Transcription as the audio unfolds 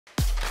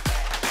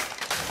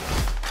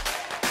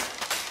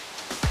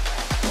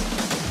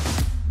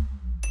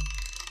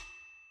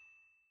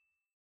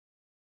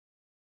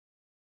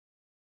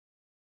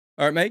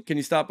All right, mate, can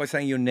you start by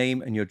saying your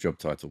name and your job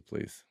title,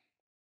 please?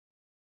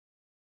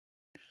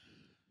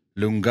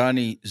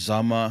 Lungani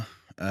Zama,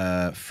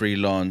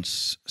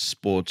 freelance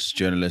sports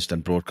journalist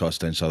and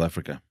broadcaster in South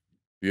Africa.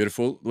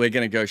 Beautiful. We're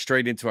going to go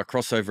straight into our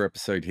crossover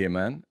episode here,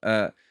 man.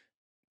 Temba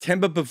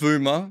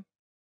Bavuma,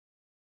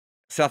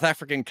 South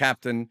African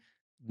captain,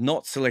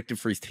 not selected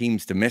for his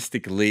team's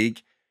domestic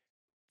league.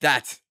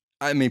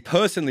 I mean,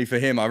 personally for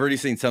him, I've already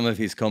seen some of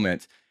his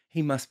comments.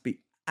 He must be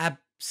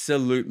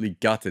absolutely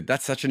gutted.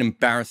 That's such an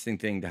embarrassing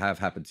thing to have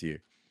happen to you.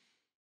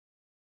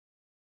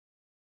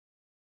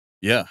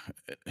 Yeah,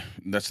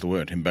 that's the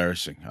word,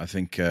 embarrassing. I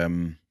think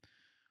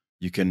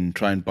you can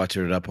try and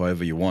butter it up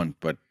however you want,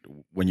 but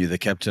when you're the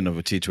captain of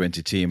a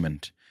T20 team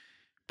and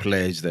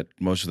players that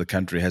most of the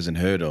country hasn't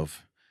heard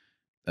of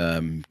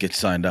get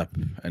signed up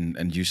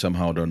and you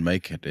somehow don't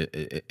make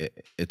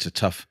it, it's a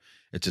tough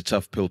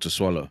pill to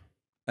swallow.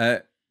 I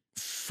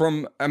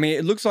mean,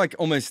 it looks like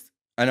almost,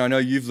 and I know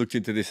you've looked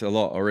into this a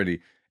lot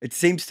already. It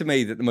seems to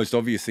me that the most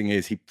obvious thing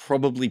is he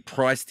probably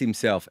priced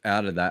himself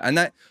out of that. And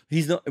that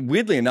he's not,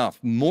 weirdly enough,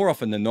 more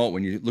often than not,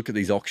 when you look at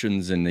these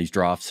auctions and these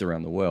drafts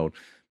around the world,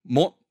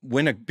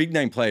 when a big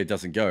name player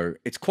doesn't go,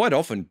 it's quite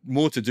often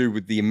more to do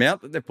with the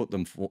amount that they put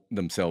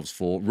themselves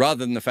for,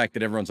 rather than the fact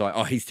that everyone's like,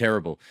 oh, he's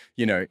terrible.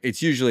 You know,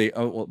 it's usually,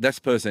 oh, well, this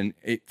person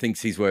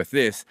thinks he's worth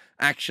this.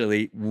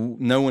 Actually,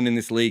 no one in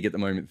this league at the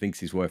moment thinks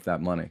he's worth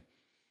that money.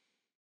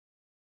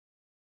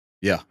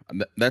 Yeah,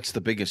 that's the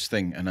biggest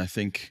thing. And I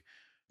think,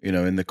 you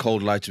know, in the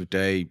cold light of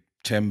day,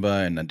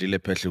 Temba and Andile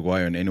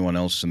Petligwayo and anyone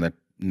else in that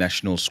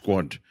national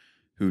squad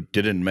who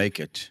didn't make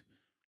it,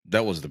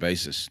 that was the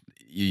basis.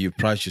 You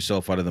priced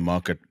yourself out of the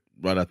market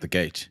right out the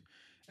gate.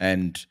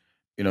 And,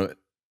 you know,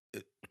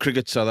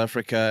 Cricket South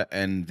Africa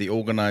and the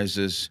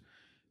organizers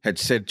had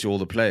said to all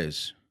the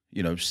players,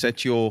 you know,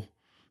 set your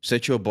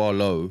bar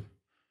low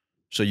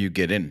so you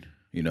get in.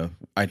 You know,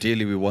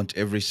 ideally we want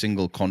every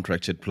single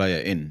contracted player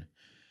in.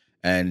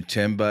 And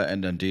Temba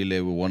and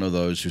Andile were one of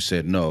those who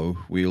said, no,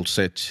 we'll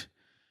set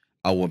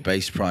our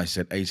base price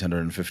at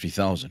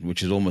 850,000,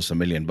 which is almost $1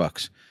 million.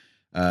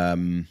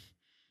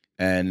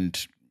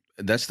 And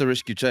that's the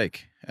risk you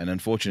take. And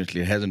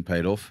unfortunately, it hasn't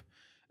paid off.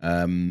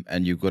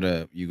 And you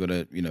gotta, you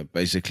know,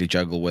 basically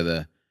juggle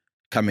whether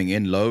coming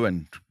in low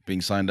and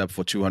being signed up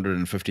for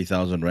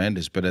 250,000 rand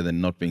is better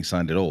than not being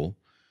signed at all.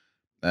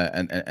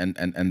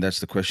 And that's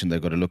the question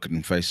they've got to look at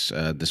and face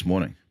this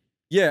morning.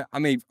 Yeah, I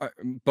mean,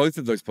 both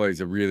of those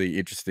players are really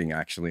interesting,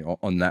 actually,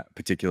 on that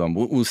particular one.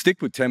 We'll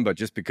stick with Temba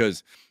just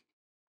because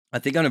I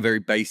think on a very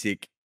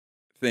basic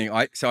thing,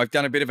 so I've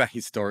done a bit of a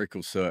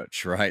historical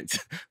search, right,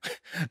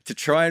 to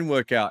try and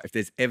work out if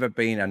there's ever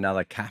been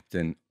another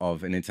captain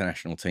of an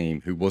international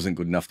team who wasn't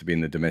good enough to be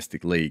in the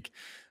domestic league.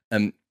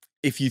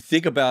 If you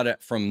think about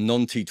it from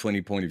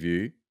non-T20 point of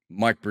view,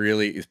 Mike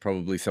Brearley is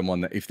probably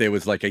someone that if there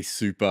was like a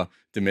super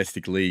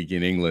domestic league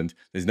in England,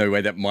 there's no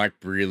way that Mike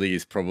Brearley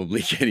is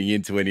probably getting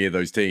into any of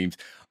those teams.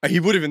 He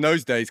would have in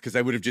those days because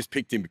they would have just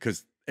picked him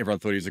because everyone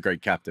thought he was a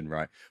great captain,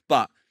 right?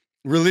 But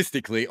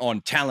realistically, on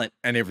talent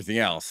and everything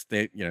else,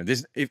 you know,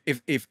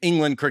 if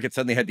England cricket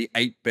suddenly had the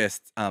 8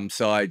 best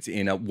sides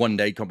in a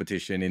one-day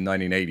competition in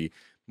 1980,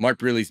 Mike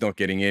Brearley's not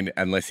getting in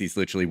unless he's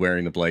literally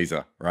wearing the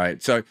blazer,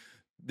 right? So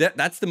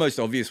that's the most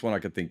obvious one I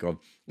could think of.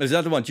 There's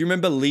another one. Do you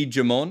remember Lee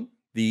Jamon,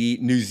 the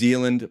New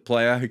Zealand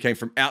player who came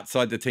from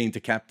outside the team to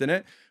captain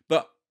it?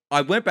 But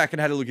I went back and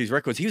had a look at his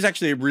records. He was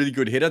actually a really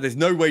good hitter. There's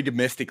no way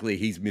domestically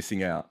he's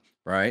missing out,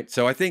 right?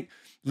 So I think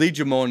Lee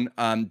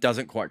Jamon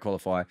doesn't quite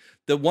qualify.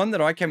 The one that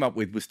I came up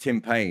with was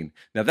Tim Payne.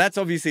 Now, that's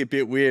obviously a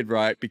bit weird,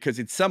 right? Because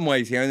in some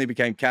ways, he only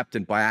became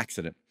captain by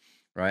accident,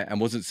 right? And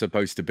wasn't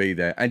supposed to be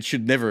there and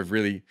should never have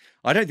really...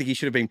 I don't think he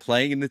should have been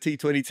playing in the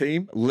T20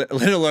 team, let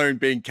alone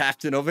being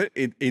captain of it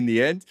in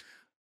the end.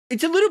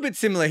 It's a little bit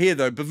similar here,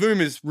 though.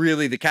 Bavuma is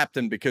really the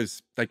captain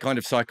because they kind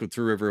of cycled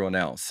through everyone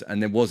else.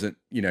 And there wasn't,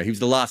 you know, he was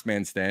the last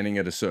man standing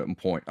at a certain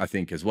point, I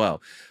think, as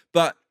well.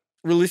 But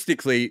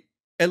realistically,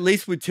 at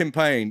least with Tim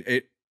Payne,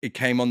 it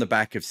came on the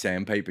back of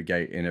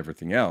Sandpapergate and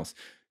everything else.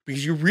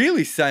 Because you're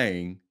really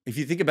saying, if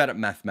you think about it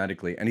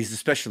mathematically, and he's a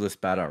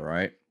specialist batter,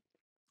 right?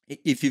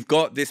 If you've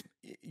got this,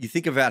 you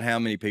think about how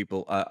many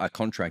people are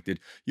contracted,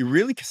 you're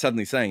really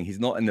suddenly saying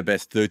he's not in the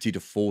best 30 to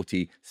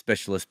 40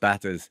 specialist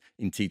batters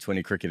in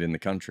T20 cricket in the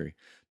country.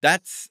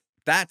 That's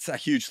a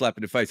huge slap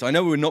in the face. I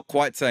know we're not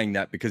quite saying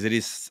that because it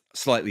is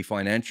slightly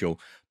financial,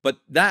 but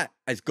that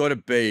has got to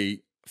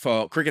be,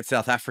 for Cricket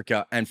South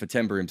Africa and for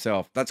Temba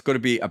himself, that's got to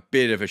be a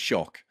bit of a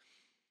shock.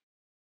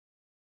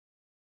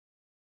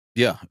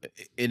 Yeah,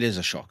 it is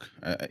a shock.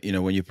 You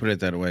know, when you put it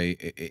that way,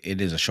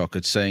 it is a shock.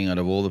 It's saying out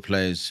of all the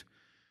players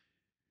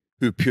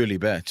who purely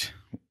bat,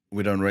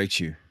 we don't rate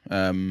you.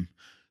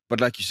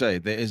 But like you say,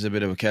 there is a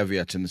bit of a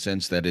caveat in the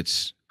sense that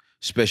it's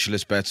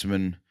specialist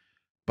batsmen,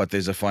 but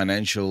there's a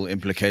financial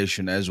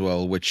implication as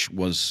well, which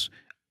was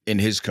in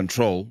his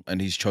control, and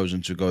he's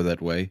chosen to go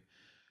that way.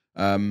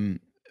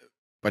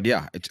 But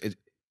yeah, it's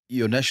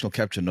your national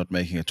captain not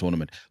making a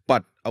tournament.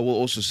 But I will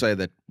also say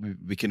that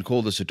we can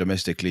call this a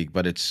domestic league,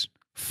 but it's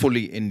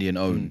fully Indian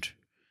owned.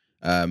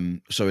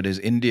 So it is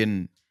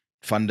Indian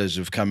funders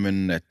who've come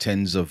in at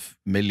tens of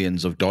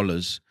millions of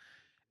dollars,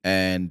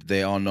 and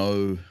there are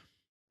no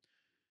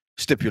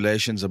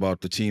stipulations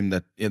about the team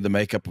that in the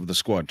makeup of the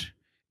squad.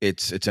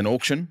 It's an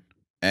auction,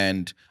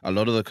 and a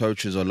lot of the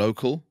coaches are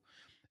local,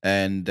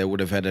 and they would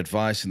have had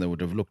advice, and they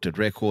would have looked at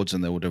records,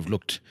 and they would have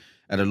looked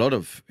at a lot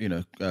of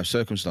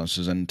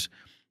circumstances, and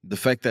the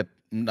fact that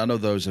none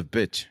of those have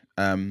bit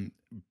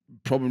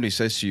probably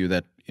says to you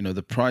that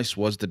the price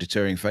was the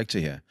deterring factor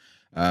here,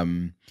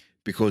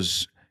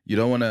 because you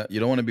don't want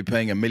to be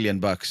paying $1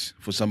 million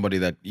for somebody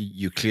that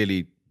you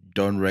clearly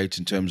don't rate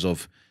in terms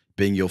of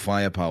being your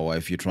firepower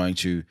if you're trying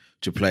to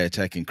play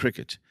attacking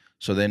cricket.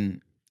 So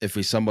then, if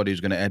he's somebody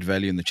who's going to add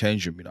value in the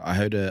change room, I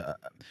heard a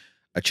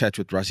chat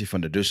with Rassie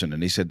van der Dussen,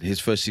 and he said his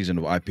first season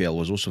of IPL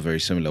was also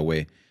very similar,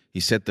 where he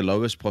set the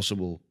lowest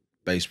possible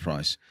base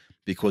price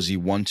because he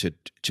wanted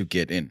to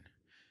get in.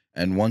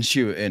 And once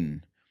you're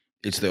in,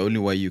 it's the only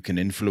way you can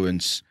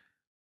influence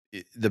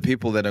the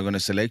people that are going to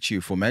select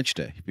you for match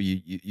day.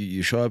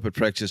 You show up at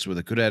practice with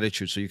a good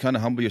attitude, so you kind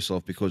of humble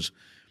yourself because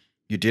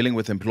you're dealing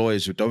with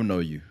employers who don't know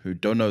you, who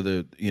don't know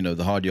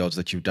the hard yards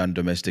that you've done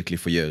domestically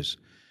for years.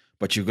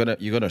 But you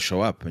gotta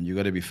show up, and you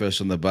gotta be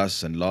first on the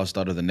bus and last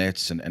out of the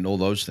nets, and all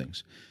those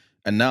things.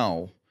 And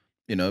now,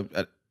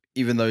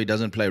 even though he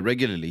doesn't play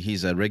regularly,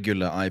 he's a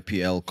regular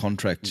IPL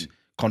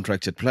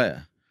contracted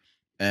player,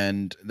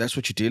 and that's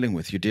what you're dealing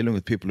with. You're dealing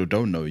with people who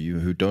don't know you,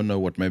 who don't know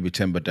what maybe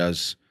Temba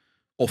does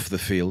off the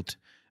field,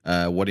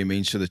 what he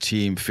means to the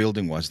team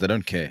fielding wise. They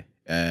don't care.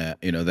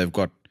 They've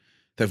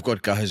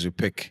got guys who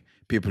pick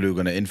people who are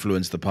going to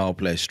influence the power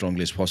play as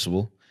strongly as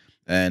possible.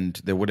 And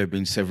there would have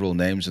been several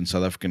names in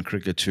South African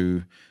cricket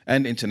too,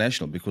 and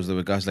international, because there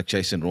were guys like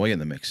Jason Roy in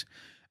the mix.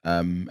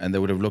 And they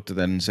would have looked at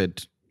that and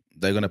said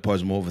they're going to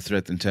pose more of a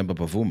threat than Temba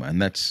Bavuma,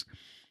 and that's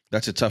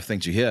a tough thing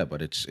to hear,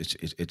 but it's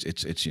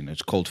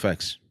cold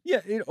facts.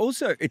 Yeah,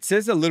 it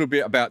says a little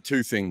bit about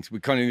two things. We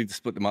kind of need to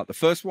split them up. The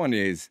first one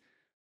is,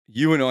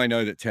 you and I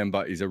know that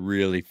Temba is a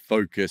really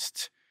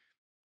focused,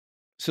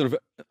 sort of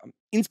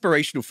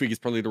inspirational figure is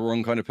probably the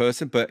wrong kind of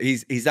person, but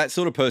he's that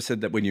sort of person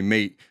that when you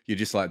meet, you're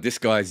just like, this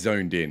guy's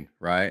zoned in,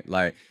 right?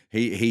 Like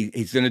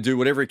he's going to do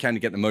whatever he can to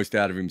get the most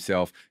out of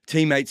himself.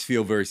 Teammates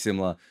feel very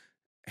similar.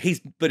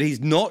 But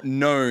he's not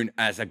known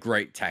as a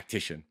great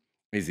tactician,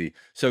 is he?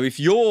 So if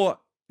you're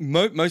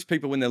most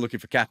people, when they're looking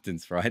for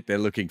captains, right, they're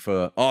looking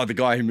for, the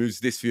guy who moves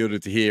this fielder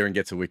to here and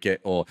gets a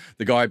wicket, or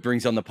the guy who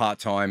brings on the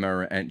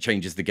part-timer and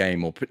changes the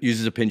game, or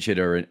uses a pinch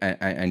hitter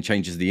and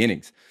changes the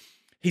innings.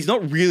 He's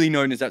not really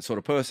known as that sort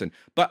of person.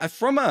 But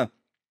from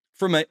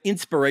an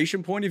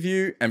inspiration point of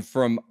view, and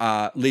from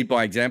a lead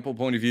by example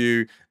point of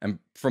view, and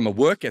from a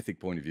work ethic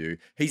point of view,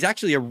 he's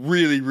actually a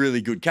really,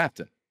 really good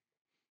captain.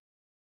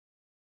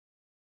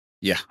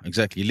 Yeah,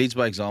 exactly. He leads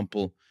by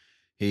example.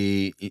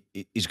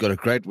 He's got a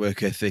great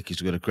work ethic.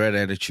 He's got a great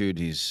attitude.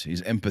 He's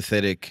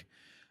empathetic.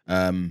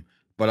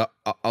 But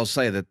I'll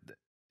say that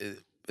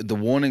the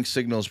warning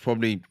signals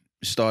probably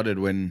started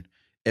when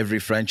every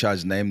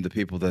franchise named the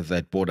people that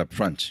they'd bought up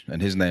front,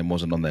 and his name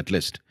wasn't on that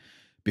list,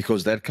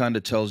 because that kind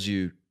of tells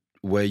you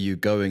where you're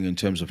going in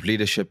terms of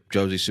leadership.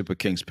 Josie Super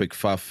Kings picked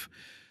Faf,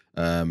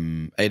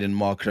 Aiden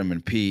Markram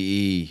and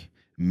PE,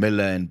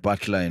 Miller and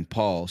Butler and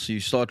Paul. So you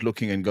start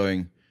looking and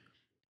going,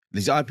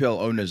 these IPL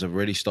owners have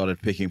already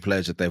started picking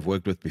players that they've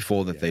worked with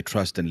before that they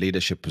trust in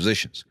leadership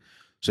positions.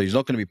 So he's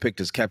not going to be picked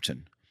as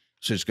captain.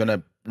 So he's going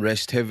to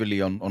rest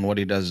heavily on what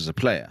he does as a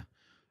player.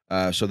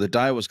 So the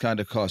die was kind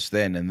of cast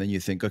then, and then you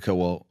think, okay,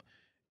 well,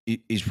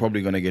 he's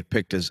probably going to get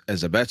picked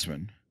as a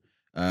batsman.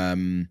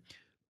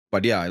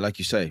 But yeah, like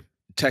you say,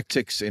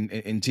 tactics in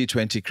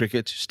T20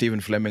 cricket,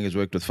 Stephen Fleming has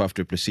worked with Faf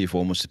du Plessis for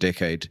almost a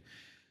decade.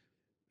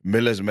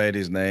 Miller's made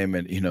his name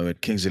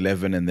at Kings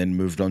 11 and then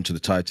moved on to the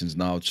Titans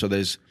now. So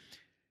there's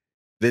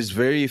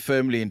very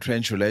firmly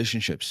entrenched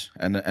relationships.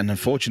 And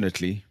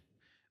unfortunately,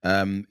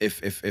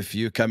 if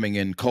you're coming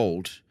in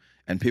cold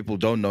and people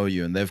don't know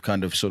you, and they've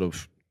kind of sort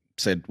of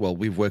said, well,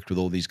 we've worked with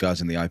all these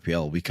guys in the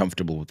IPL, we're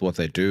comfortable with what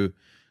they do,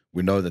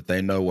 we know that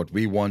they know what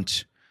we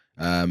want,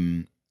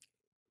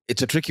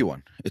 it's a tricky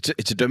one.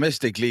 It's a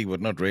domestic league,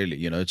 but not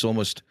really. It's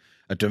almost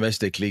a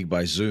domestic league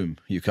by Zoom.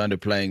 You're kind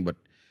of playing but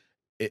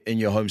in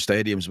your home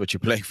stadiums, but you're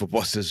playing for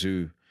bosses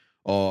who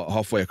are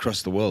halfway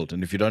across the world,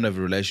 and if you don't have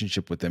a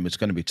relationship with them, it's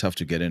going to be tough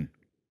to get in.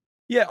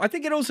 Yeah, I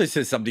think it also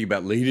says something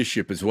about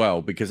leadership as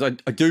well, because I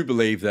do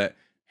believe that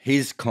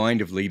his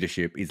kind of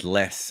leadership is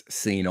less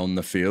seen on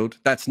the field.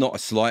 That's not a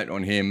slight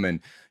on him.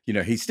 And,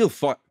 he's still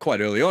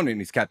quite early on in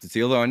his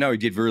captaincy, although I know he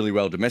did really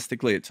well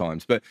domestically at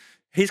times. But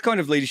his kind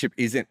of leadership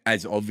isn't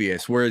as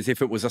obvious. Whereas if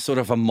it was a sort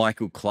of a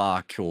Michael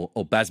Clark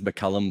or Baz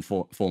McCullum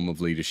form of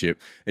leadership,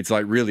 it's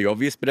like really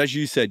obvious. But as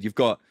you said, you've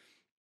got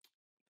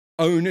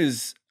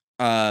owners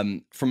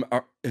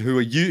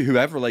who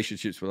have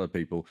relationships with other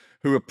people,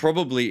 who are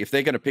probably, if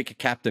they're going to pick a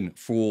captain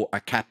for a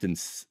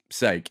captain's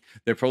sake,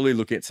 they're probably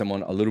looking at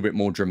someone a little bit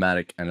more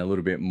dramatic and a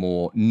little bit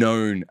more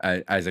known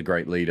as a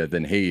great leader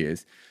than he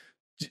is.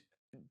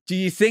 Do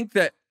you think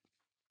that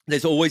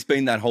there's always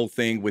been that whole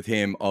thing with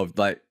him of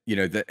like,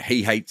 that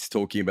he hates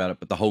talking about it,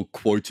 but the whole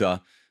quota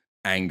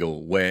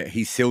angle where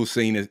he's still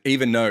seen as,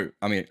 even though,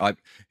 I mean,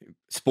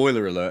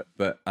 spoiler alert,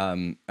 but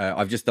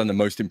I've just done the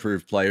most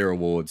improved player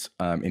awards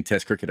in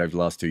Test cricket over the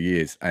last 2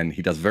 years, and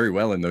he does very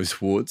well in those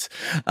awards.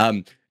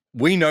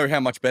 We know how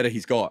much better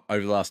he's got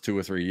over the last 2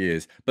 or 3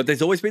 years, but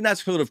there's always been that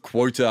sort of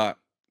quota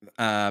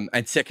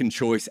and second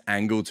choice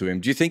angle to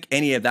him. Do you think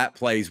any of that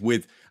plays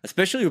with,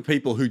 especially with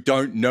people who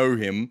don't know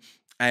him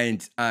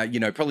and, you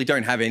know, probably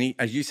don't have any,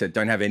 as you said,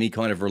 don't have any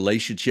kind of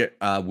relationship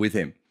with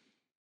him?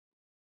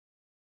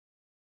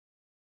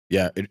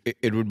 Yeah,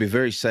 it would be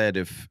very sad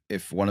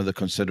if one of the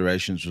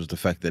considerations was the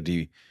fact that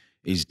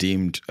he's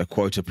deemed a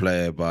quota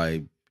player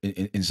by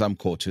in some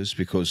quarters,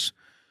 because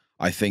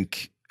I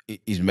think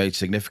he's made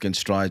significant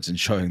strides in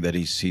showing that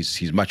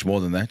he's much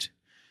more than that.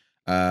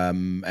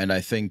 And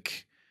I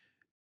think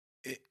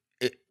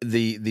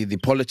the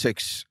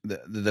politics,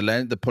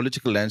 the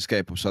political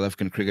landscape of South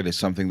African cricket is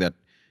something that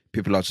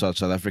people outside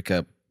South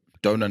Africa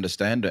don't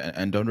understand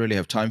and don't really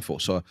have time for.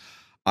 So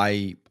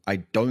I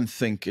don't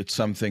think it's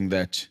something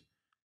that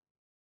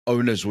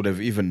owners would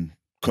have even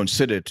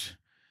considered.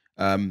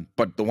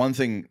 But the one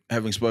thing,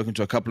 having spoken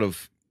to a couple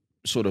of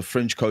sort of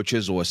fringe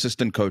coaches or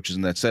assistant coaches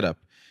in that setup,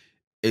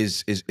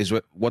 is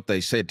what they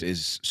said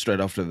is straight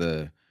after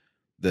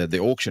the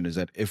auction, is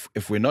that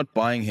if we're not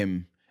buying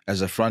him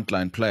as a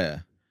frontline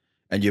player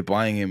and you're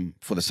buying him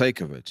for the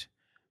sake of it,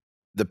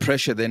 the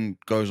pressure then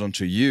goes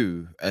onto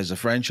you as a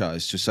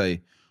franchise to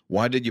say,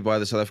 why did you buy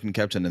the South African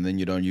captain and then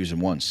you don't use him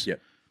once? Yeah.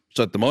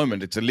 So at the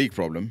moment, it's a league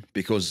problem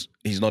because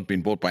he's not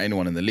been bought by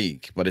anyone in the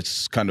league, but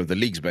it's kind of the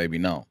league's baby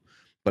now.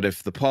 But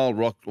if the Paarl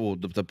Rock or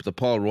the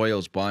Paarl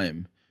Royals buy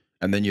him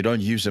and then you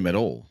don't use him at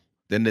all,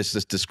 then there's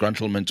this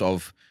disgruntlement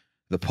of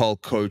the Paarl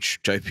coach,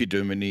 JP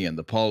Duminy, and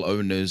the Paarl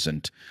owners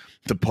and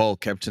the Paarl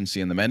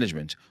captaincy and the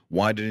management.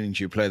 Why didn't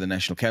you play the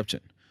national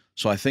captain?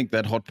 So I think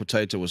that hot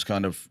potato was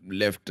kind of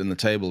left in the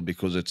table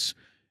because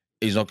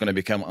he's not going to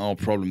become our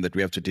problem that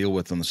we have to deal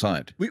with on the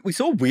side. We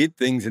saw weird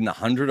things in the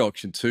 100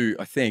 auction too,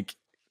 I think.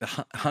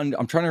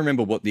 I'm trying to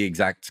remember what the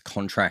exact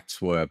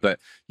contracts were, but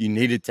you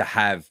needed to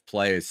have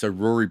players. So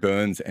Rory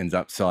Burns ends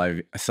up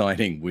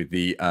signing with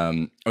the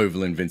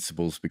Oval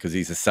Invincibles because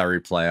he's a Surrey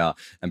player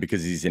and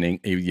because he's an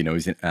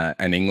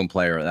England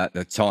player at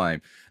that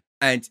time.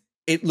 And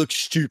it looks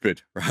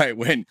stupid, right?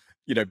 When,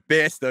 you know,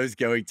 Bairstow's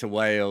going to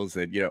Wales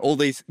and, you know, all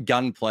these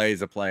gun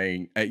players are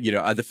playing,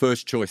 are the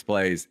first choice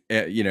players,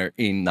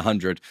 in the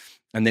 100.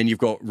 And then you've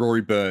got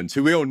Rory Burns,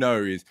 who we all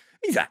know he's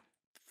a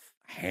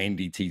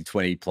handy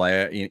T20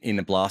 player in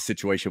a blast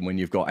situation when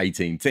you've got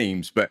 18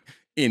 teams. But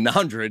in the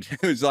 100,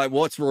 it was like,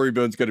 what's Rory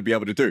Burns going to be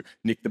able to do?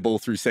 Nick the ball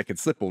through second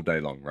slip all day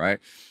long, right?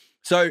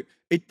 So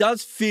it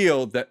does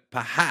feel that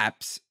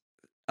perhaps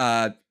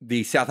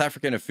the South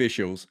African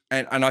officials,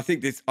 and I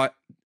think this,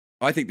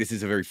 I think this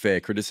is a very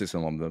fair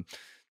criticism on them.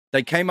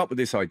 They came up with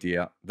this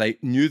idea. They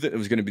knew that there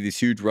was going to be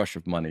this huge rush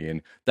of money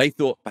in. They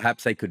thought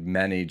perhaps they could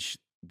manage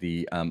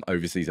the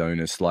overseas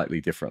owners slightly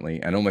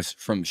differently, and almost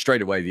from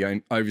straight away,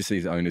 the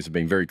overseas owners have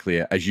been very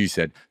clear. As you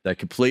said, they're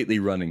completely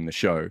running the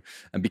show,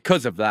 and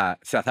because of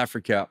that, South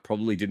Africa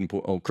probably didn't put,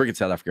 or Cricket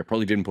South Africa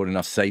probably didn't put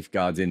enough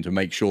safeguards in to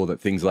make sure that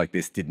things like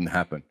this didn't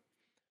happen.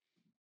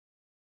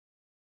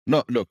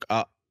 No, look,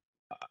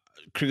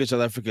 Cricket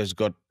South Africa has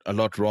got a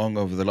lot wrong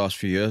over the last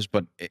few years,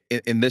 but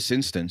in this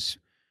instance,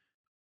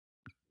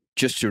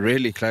 just to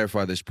really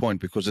clarify this point,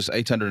 because this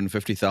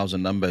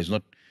 850,000 number is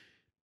not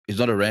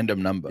a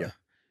random number. Yeah.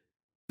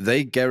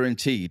 They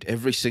guaranteed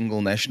every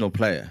single national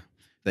player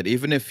that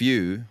even if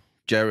you,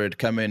 Jarrod,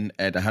 come in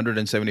at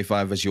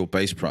 175 as your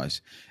base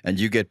price and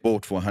you get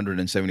bought for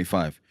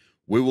 175,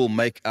 we will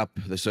make up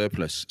the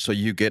surplus so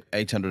you get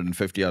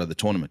 850 out of the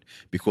tournament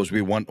because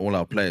we want all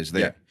our players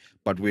there. Yeah.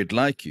 But we'd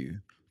like you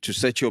to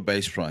set your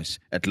base price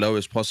at low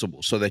as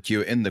possible so that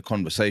you're in the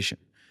conversation.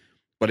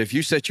 But if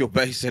you set your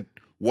base at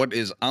what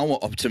is our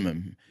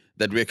optimum,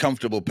 that we're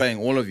comfortable paying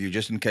all of you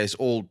just in case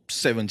all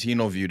 17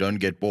 of you don't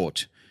get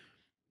bought,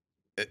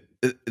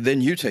 then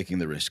you're taking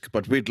the risk.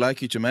 But we'd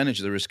like you to manage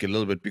the risk a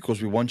little bit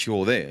because we want you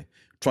all there,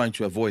 trying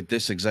to avoid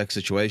this exact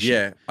situation.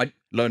 Yeah.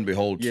 Lo and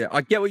behold. Yeah,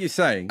 I get what you're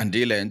saying.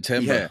 Andile and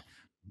Temba. Yeah.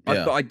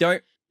 Yeah. But I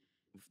don't,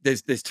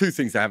 there's two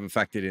things that haven't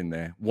factored in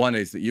there. One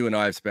is that you and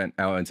I have spent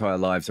our entire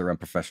lives around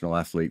professional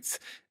athletes,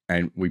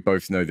 and we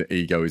both know that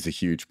ego is a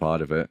huge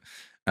part of it.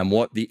 And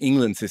what the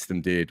England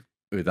system did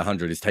with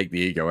 100 is take the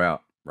ego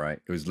out, right?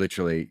 It was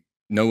literally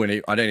no one,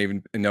 I don't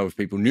even know if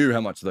people knew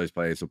how much those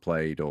players were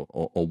played or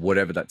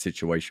whatever that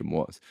situation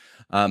was.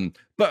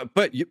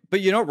 But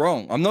you're not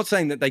wrong. I'm not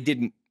saying that they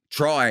didn't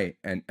try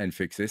and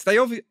fix this. They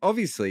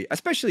obviously,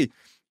 especially,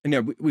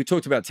 we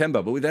talked about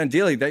Temba, but with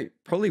Andile, they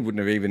probably wouldn't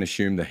have even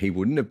assumed that he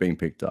wouldn't have been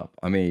picked up.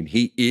 I mean,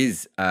 he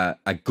is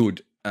a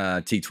good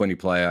T20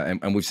 player,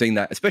 and we've seen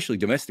that, especially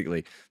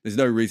domestically. There's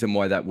no reason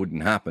why that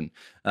wouldn't happen.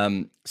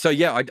 So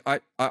yeah,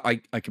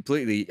 I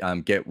completely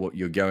get what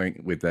you're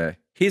going with there.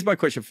 Here's my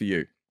question for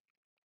you.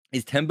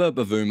 Is Temba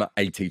Bavuma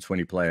a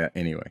T20 player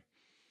anyway?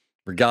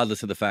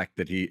 Regardless of the fact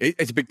that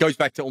it goes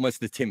back to almost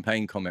the Tim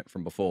Payne comment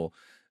from before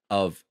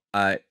of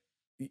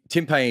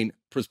Tim Payne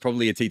was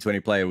probably a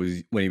T20 player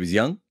when he was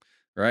young,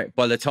 right?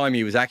 By the time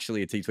he was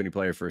actually a T20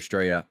 player for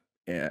Australia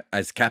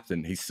as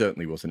captain, he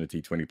certainly wasn't a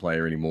T20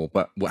 player anymore,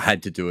 but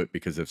had to do it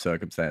because of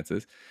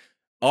circumstances.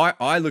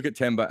 I look at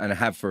Temba and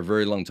have for a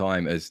very long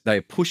time as they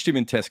have pushed him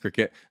in Test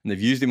cricket and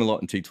they've used him a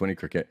lot in T20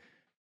 cricket.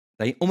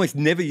 They almost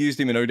never used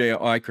him in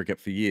ODI cricket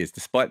for years,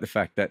 despite the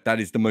fact that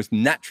that is the most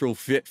natural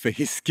fit for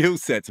his skill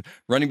sets.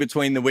 Running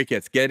between the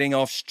wickets, getting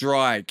off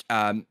strike,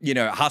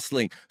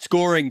 hustling,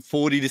 scoring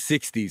 40 to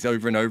 60s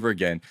over and over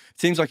again. It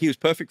seems like he was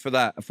perfect for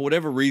that. For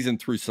whatever reason,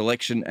 through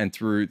selection and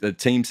through the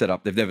team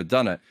setup, they've never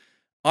done it.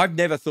 I've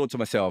never thought to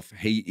myself,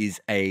 he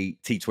is a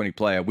T20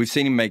 player. We've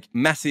seen him make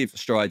massive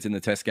strides in the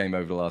Test game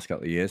over the last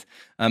couple of years.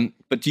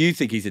 But do you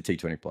think he's a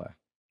T20 player?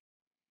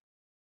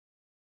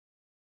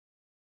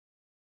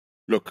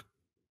 Look,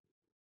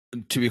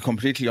 to be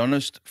completely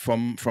honest,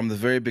 from the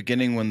very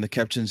beginning when the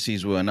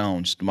captaincies were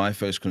announced, my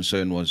first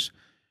concern was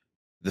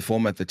the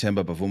format that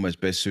Temba Bavuma is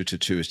best suited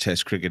to is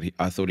Test cricket.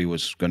 I thought he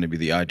was going to be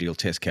the ideal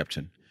Test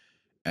captain,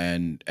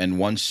 and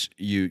once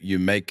you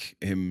make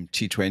him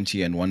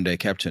T20 and one day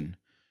captain,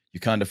 you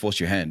kind of force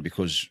your hand,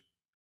 because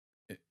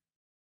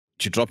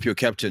to drop your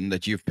captain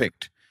that you've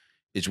picked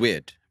is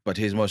weird. But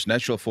his most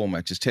natural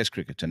format is Test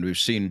cricket, and we've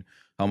seen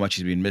how much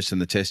he's been missed in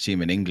the Test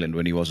team in England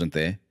when he wasn't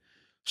there.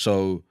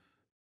 So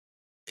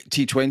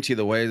T20,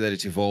 the way that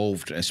it's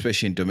evolved,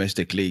 especially in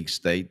domestic leagues,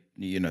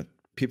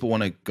 people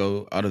want to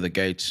go out of the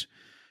gates,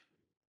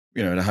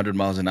 at 100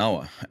 miles an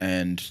hour.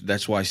 And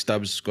that's why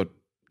Stubbs got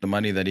the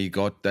money that he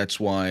got. That's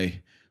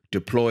why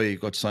Deploy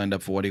got signed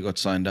up for what he got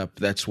signed up.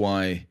 That's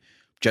why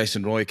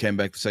Jason Roy came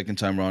back the second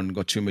time around and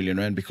got 2 million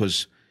rand,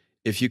 because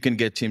if you can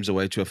get teams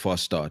away to a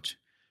fast start,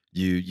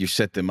 you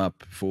set them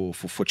up for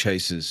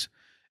chases.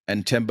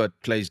 And Temba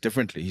plays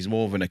differently. He's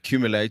more of an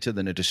accumulator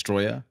than a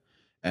destroyer.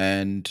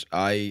 And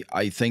I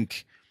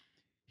think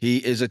he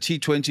is a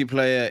T20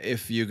 player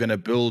if you're going to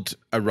build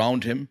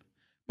around him.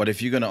 But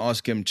if you're going to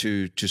ask him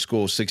to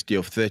score 60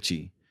 of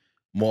 30,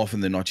 more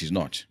often than not, he's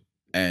not.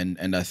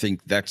 And I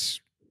think that's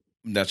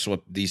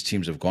what these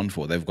teams have gone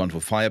for. They've gone for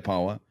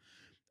firepower,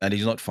 and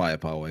he's not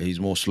firepower. He's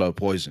more slow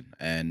poison.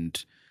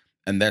 And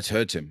that's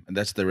hurt him. And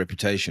that's the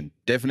reputation.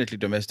 Definitely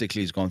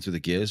domestically, he's gone through the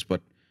gears,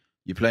 but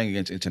you're playing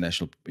against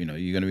international, you're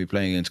going to be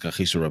playing against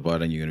Kagiso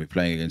Rabada, and you're going to be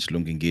playing against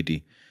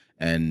Lungani,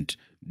 and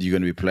you're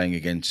going to be playing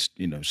against,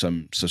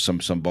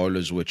 some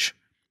bowlers which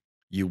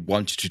you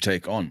want to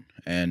take on.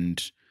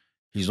 And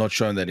he's not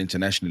shown that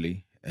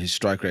internationally. His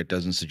strike rate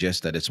doesn't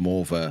suggest that. It's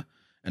more of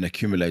an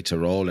accumulator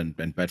role and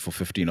bat for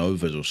 15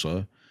 overs or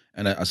so.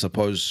 And I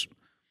suppose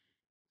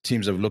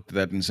teams have looked at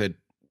that and said,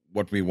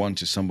 what we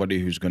want is somebody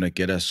who's going to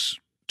get us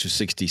to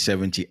 60,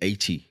 70,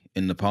 80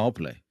 in the power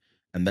play.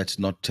 And that's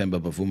not Temba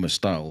Bavuma's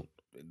style.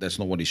 That's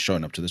not what he's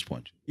shown up to this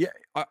point. Yeah,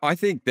 I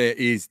think there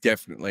is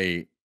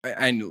definitely,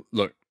 and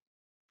look,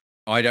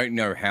 I don't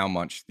know how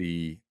much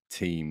the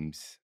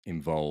teams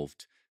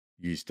involved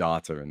use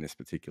data in this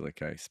particular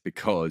case,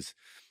 because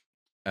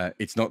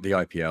it's not the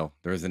IPL.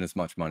 There isn't as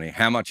much money.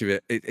 How much of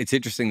it's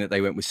interesting that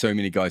they went with so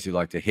many guys who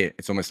like to hit.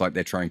 It's almost like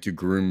they're trying to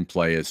groom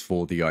players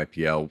for the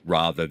IPL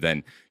rather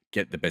than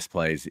get the best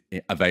players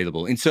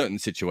available in certain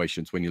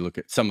situations when you look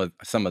at some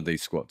of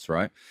these squads,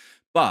 right?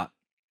 But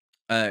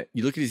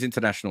you look at his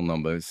international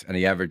numbers, and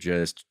he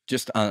averages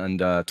just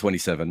under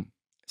 27.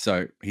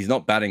 So he's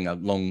not batting a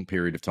long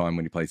period of time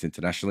when he plays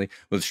internationally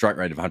with a strike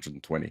rate of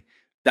 120.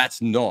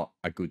 That's not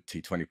a good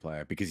T20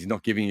 player, because he's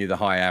not giving you the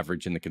high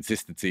average and the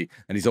consistency,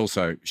 and he's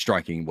also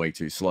striking way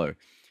too slow.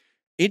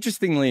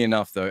 Interestingly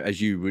enough, though,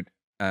 as you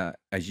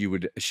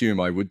would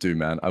assume I would do,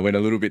 man, I went a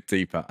little bit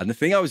deeper. And the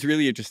thing I was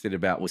really interested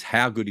about was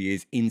how good he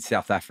is in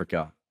South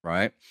Africa,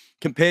 right?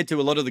 Compared to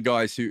a lot of the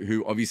guys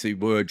who obviously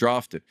were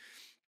drafted.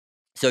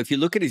 So if you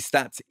look at his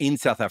stats in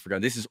South Africa,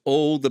 this is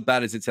all the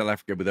batters in South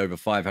Africa with over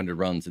 500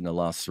 runs in the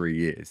last 3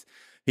 years.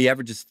 He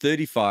averages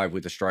 35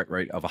 with a strike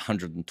rate of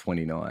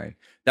 129.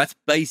 That's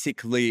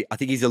basically, I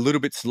think he's a little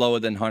bit slower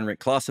than Heinrich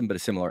Klaassen, but a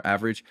similar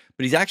average.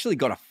 But he's actually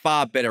got a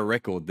far better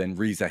record than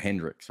Reza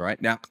Hendricks,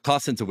 right? Now,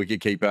 Klaassen's a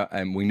wicketkeeper,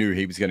 and we knew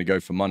he was going to go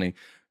for money.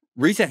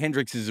 Reza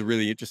Hendricks is a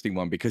really interesting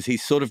one, because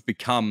he's sort of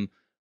become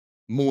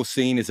more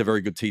seen as a very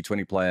good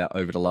T20 player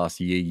over the last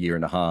year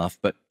and a half.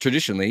 But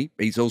traditionally,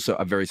 he's also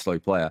a very slow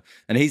player.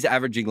 And he's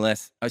averaging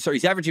less.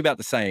 He's averaging about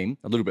the same,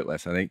 a little bit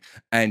less, I think,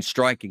 and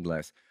striking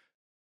less.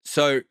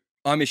 So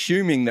I'm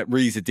assuming that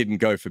Reza didn't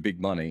go for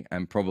big money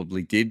and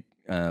probably did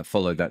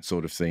follow that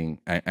sort of thing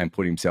and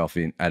put himself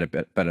in at a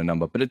better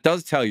number. But it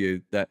does tell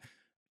you that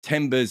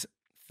Temba's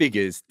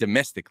figures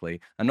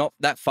domestically are not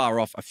that far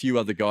off a few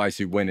other guys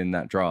who went in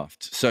that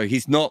draft. So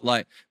he's not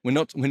like, we're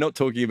not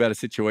talking about a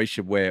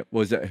situation where,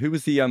 who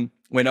was the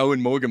when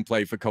Owen Morgan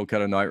played for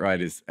Kolkata Knight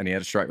Riders and he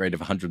had a strike rate of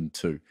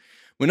 102.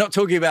 We're not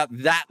talking about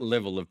that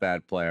level of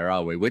bad player,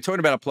 are we? We're talking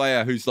about a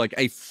player who's like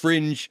a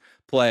fringe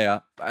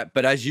player,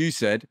 but as you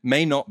said,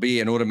 may not be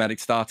an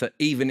automatic starter,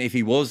 even if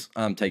he was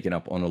taken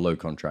up on a low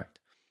contract.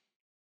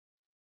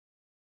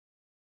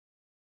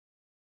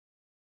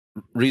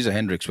 Reza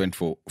Hendricks went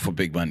for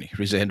big money.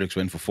 Reza Hendricks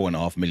went for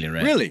 4.5 million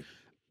rand. Really?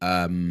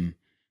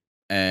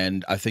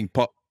 And I think,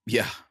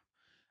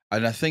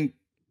 and I think,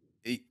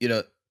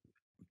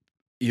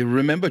 You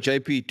remember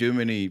JP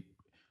Duminy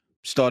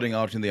starting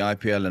out in the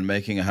IPL and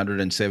making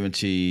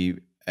 170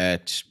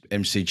 at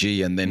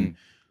MCG, and then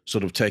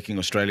sort of taking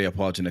Australia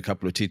apart in a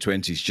couple of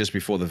T20s just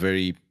before the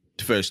very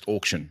first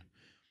auction.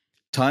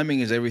 Timing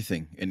is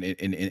everything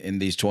in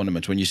these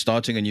tournaments. When you're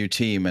starting a new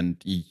team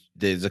and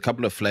there's a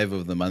couple of flavor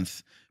of the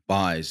month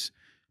buys,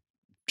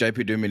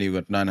 JP Duminy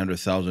got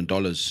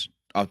 $900,000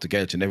 out the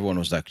gate, and everyone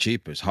was like,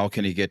 cheapest. How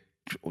can he get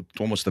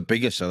almost the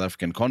biggest South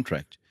African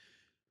contract?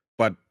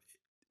 But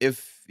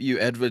if you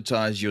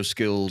advertise your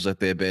skills at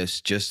their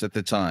best just at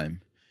the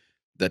time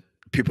that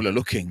people are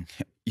looking,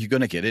 you're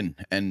going to get in.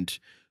 And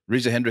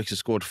Reza Hendricks has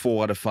scored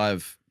 4 out of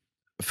 5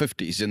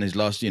 50s in his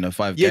last,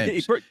 5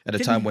 games at a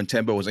time when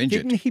Temba was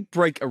injured. Didn't he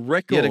break a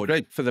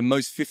record for the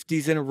most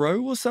 50s in a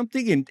row or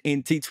something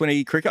in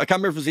T20 cricket? I can't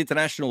remember if it was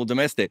international or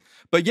domestic.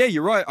 But yeah,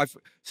 you're right.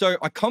 So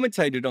I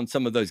commentated on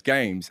some of those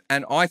games,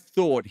 and I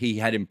thought he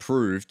had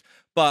improved.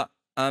 But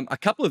a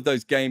couple of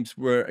those games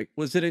were,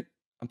 I'm trying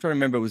to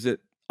remember, was it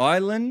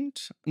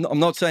Ireland? No, I'm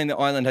not saying that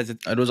Ireland has it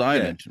was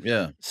Ireland,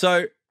 yeah.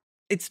 So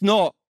it's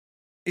not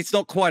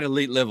quite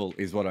elite level,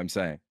 is what I'm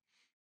saying.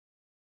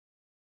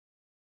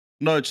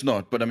 No, it's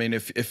not. But I mean,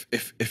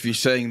 if you're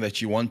saying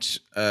that you want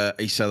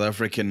a South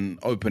African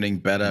opening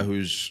batter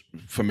who's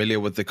familiar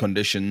with the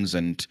conditions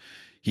and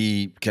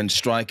he can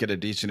strike at a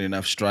decent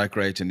enough strike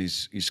rate and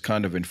he's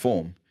kind of in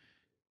form,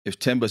 if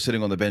Temba's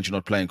sitting on the bench and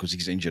not playing because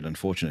he's injured,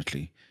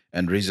 unfortunately,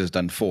 and Reza's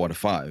done 4 out of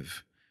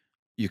 5,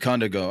 you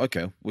kind of go,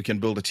 okay, we can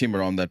build a team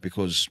around that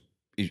because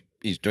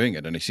he's doing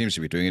it and he seems to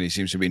be doing it. He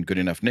seems to be in good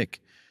enough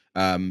nick.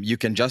 You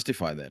can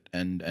justify that,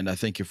 and I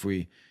think if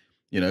we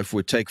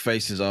take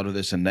faces out of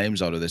this and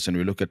names out of this and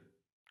we look at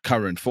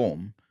current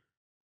form,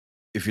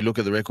 if you look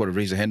at the record of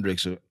Reza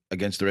Hendricks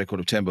against the record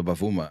of Temba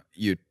Bavuma,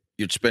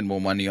 you'd spend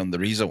more money on the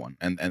Reza one.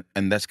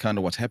 And that's kind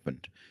of what's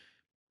happened.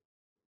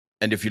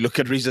 And if you look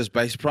at Reza's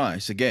base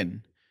price,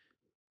 again,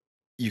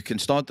 you can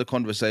start the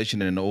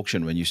conversation in an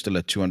auction when you're still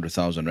at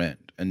 200,000 Rand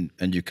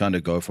and you kind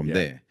of go from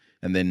there.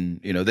 And then,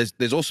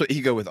 there's also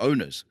ego with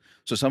owners.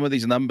 So some of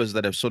these numbers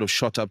that have sort of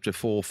shot up to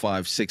 4,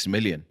 5, 6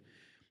 million,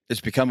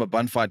 it's become a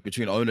bun fight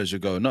between owners who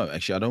go, no,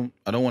 actually,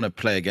 I don't want to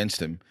play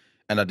against him,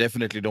 and I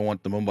definitely don't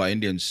want the Mumbai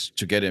Indians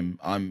to get him.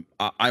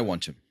 I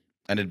want him,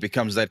 and it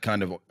becomes that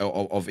kind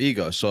of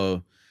ego.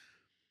 So,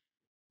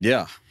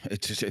 yeah,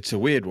 it's a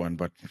weird one,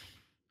 but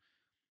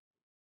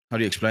how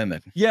do you explain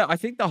that? Yeah, I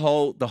think the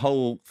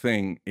whole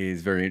thing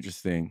is very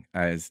interesting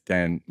as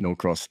Dan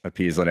Norcross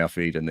appears on our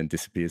feed and then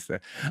disappears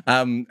there.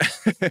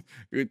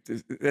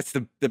 That's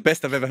the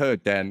best I've ever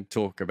heard Dan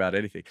talk about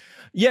anything.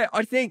 Yeah,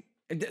 I think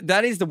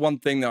that is the one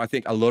thing that I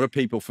think a lot of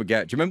people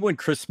forget. Do you remember when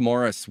Chris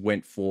Morris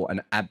went for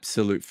an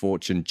absolute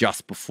fortune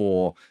just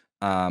before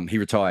he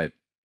retired?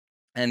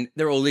 And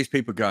there are all these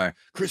people going,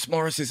 Chris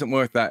Morris isn't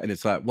worth that. And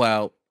it's like,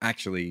 well,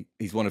 actually,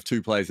 he's one of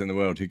 2 players in the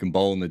world who can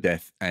bowl in the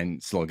death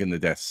and slog in the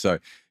death. So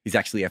he's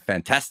actually a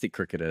fantastic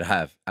cricketer to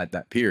have at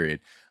that period.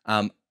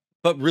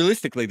 But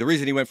realistically, the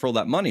reason he went for all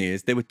that money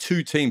is there were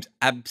 2 teams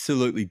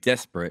absolutely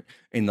desperate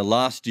in the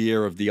last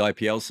year of the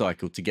IPL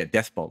cycle to get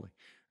death bowling.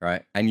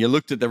 Right. And you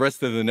looked at the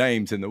rest of the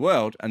names in the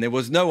world, and there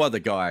was no other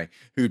guy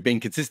who'd been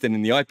consistent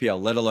in the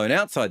IPL, let alone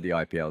outside the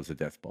IPL as a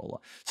death bowler.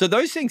 So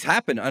those things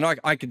happen, and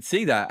I can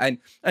see that. And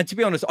to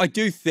be honest, I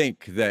do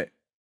think that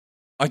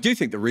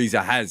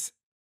Reza has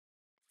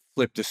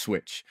flipped a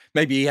switch.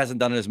 Maybe he hasn't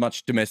done it as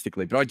much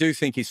domestically, but I do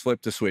think he's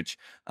flipped a switch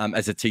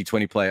as a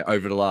T20 player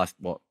over the last,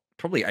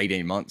 probably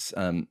 18 months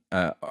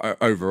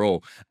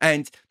overall.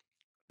 And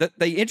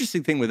the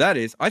interesting thing with that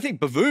is I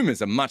think Bavuma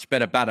is a much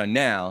better batter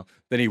now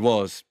than he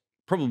was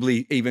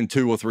probably even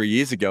 2 or 3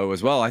 years ago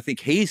as well. I think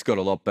he's got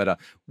a lot better.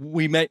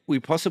 We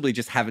possibly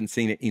just haven't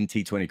seen it in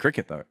T20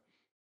 cricket, though.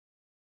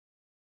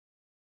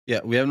 Yeah,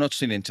 we have not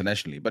seen it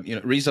internationally. But,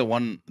 Reza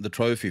won the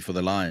trophy for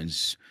the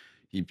Lions.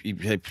 He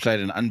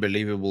played an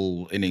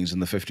unbelievable innings in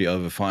the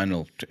 50-over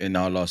final in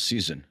our last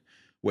season,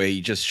 where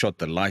he just shot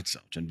the lights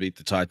out and beat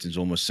the Titans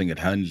almost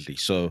single-handedly.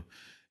 So,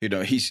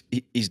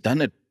 he's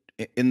done it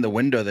in the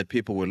window that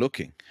people were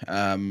looking.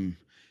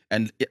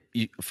 And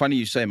funny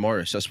you say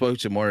Morris. I spoke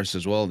to Morris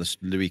as well this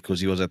week because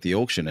he was at the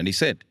auction, and he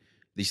said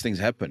these things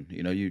happen.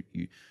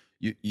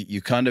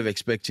 You kind of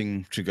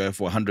expecting to go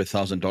for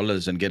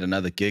 $100,000 and get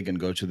another gig and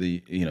go to the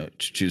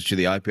to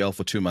the IPL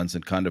for 2 months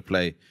and kind of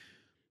play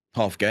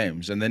half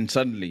games, and then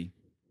suddenly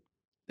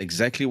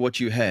exactly what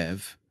you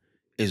have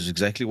is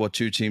exactly what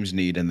 2 teams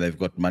need, and they've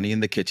got money in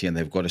the kitty and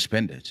they've got to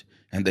spend it,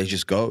 and they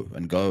just go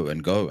and go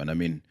and go. And I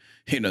mean,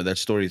 that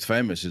story is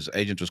famous. His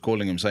agent was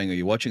calling him saying, are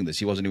you watching this?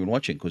 He wasn't even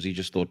watching because he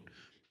just thought,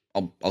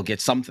 I'll get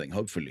something,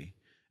 hopefully.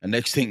 And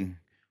next thing,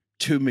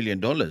 $2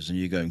 million, and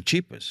you're going,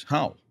 cheapest.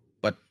 How?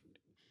 But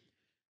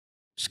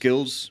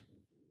skills,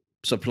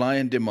 supply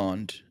and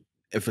demand,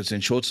 if it's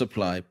in short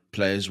supply,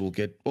 players will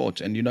get bought.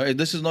 And,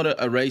 this is not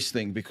a race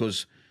thing,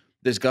 because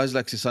there's guys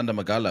like Sisanda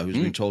Magala, who's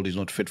been told he's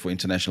not fit for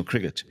international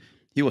cricket.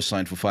 He was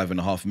signed for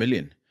 $5.5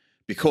 million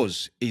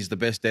because he's the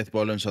best death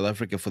bowler in South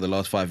Africa for the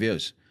last 5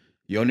 years.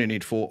 You only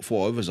need four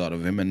overs out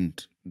of him.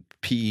 And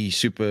PE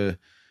Super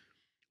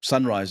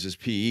Sunrisers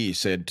PE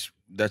said,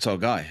 that's our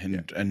guy,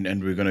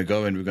 and we're going to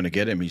go and we're going to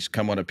get him. He's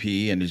come out of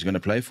PE and he's going to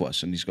play for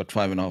us, and he's got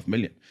 5.5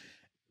 million.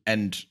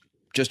 And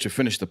just to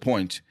finish the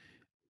point,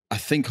 I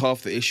think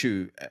half the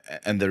issue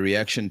and the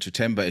reaction to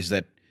Temba is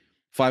that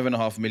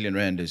 5.5 million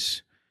rand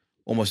is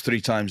almost 3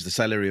 times the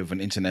salary of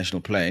an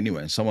international player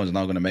anyway. And someone's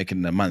now going to make it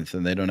in a month,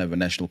 and they don't have a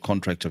national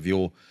contract of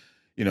your,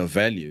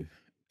 value.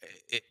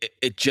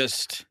 It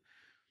just,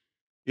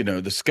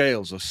 the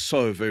scales are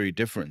so very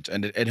different,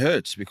 and it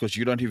hurts because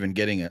you're not even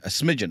getting a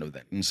smidgen of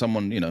that. And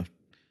someone,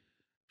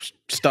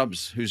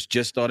 Stubbs, who's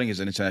just starting his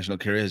international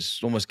career, is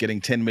almost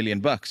getting 10 million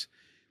bucks.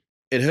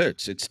 It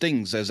hurts. It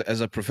stings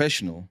as a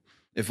professional.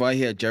 If I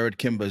hear Jarrod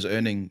Kimber's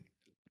earning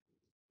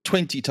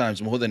 20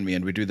 times more than me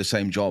and we do the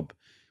same job,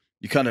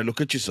 you kind of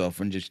look at yourself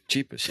and just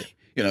cheapest.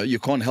 You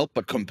can't help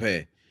but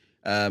compare.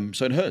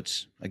 So it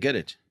hurts. I get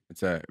it.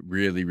 It's a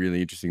really,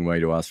 really interesting way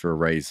to ask for a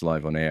raise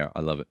live on air.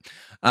 I love it.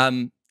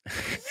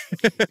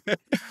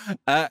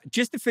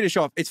 Just to finish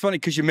off, it's funny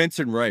because you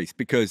mentioned race,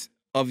 because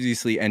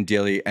obviously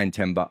Andeli and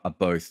Temba are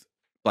both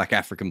Black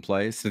African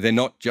players. So they're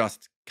not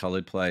just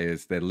coloured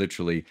players. They're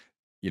literally,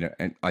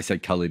 and I say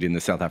coloured in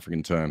the South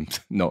African term,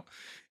 not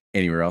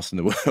anywhere else in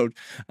the world.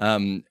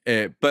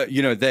 But,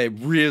 they're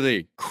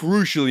really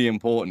crucially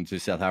important to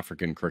South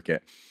African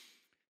cricket.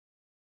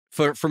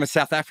 From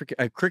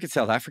a cricket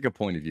South Africa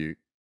point of view,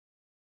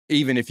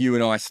 even if you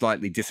and I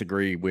slightly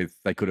disagree with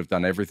they could have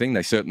done everything,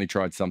 they certainly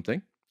tried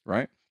something,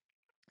 right?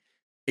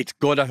 It's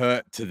got to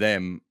hurt to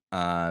them.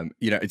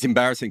 It's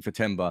embarrassing for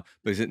Temba,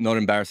 but is it not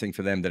embarrassing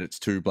for them that it's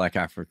 2 Black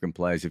African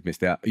players who've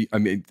missed out? I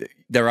mean,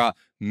 there are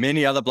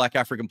many other Black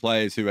African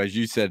players who, as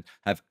you said,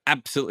 have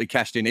absolutely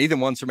cashed in, even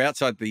ones from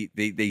outside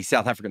the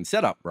South African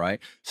setup,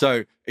 right?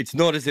 So it's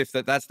not as if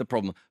that's the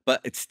problem,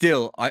 but it's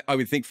still, I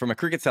would think, from a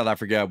cricket South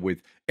Africa,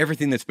 with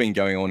everything that's been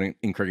going on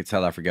in cricket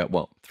South Africa,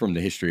 well, from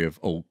the history of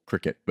all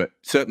cricket, but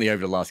certainly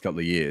over the last couple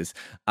of years,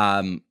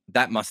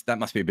 that must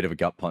be a bit of a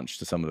gut punch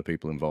to some of the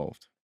people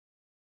involved.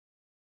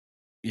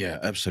 Yeah,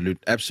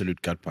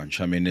 absolute gut punch.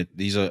 I mean,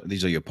 these are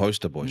your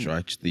poster boys,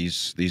 right?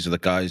 These are the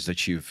guys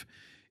that you've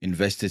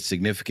invested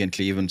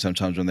significantly, even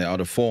sometimes when they're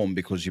out of form,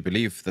 because you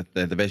believe that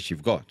they're the best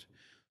you've got.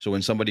 So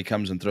when somebody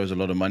comes and throws a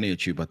lot of money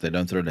at you, but they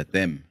don't throw it at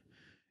them,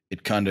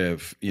 it kind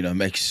of,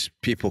 makes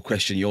people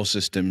question your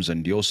systems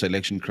and your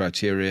selection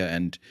criteria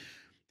and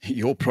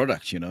your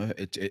product.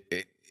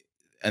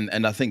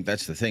 And I think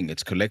that's the thing.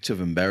 It's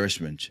collective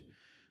embarrassment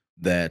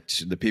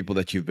that the people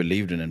that you've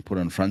believed in and put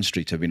on Front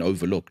Street have been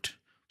overlooked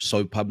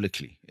so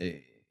publicly.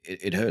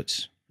 It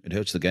hurts. It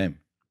hurts the game.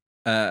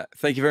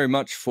 Thank you very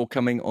much for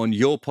coming on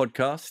your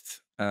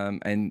podcast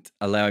and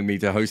allowing me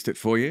to host it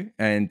for you.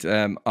 And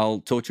I'll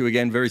talk to you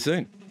again very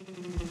soon.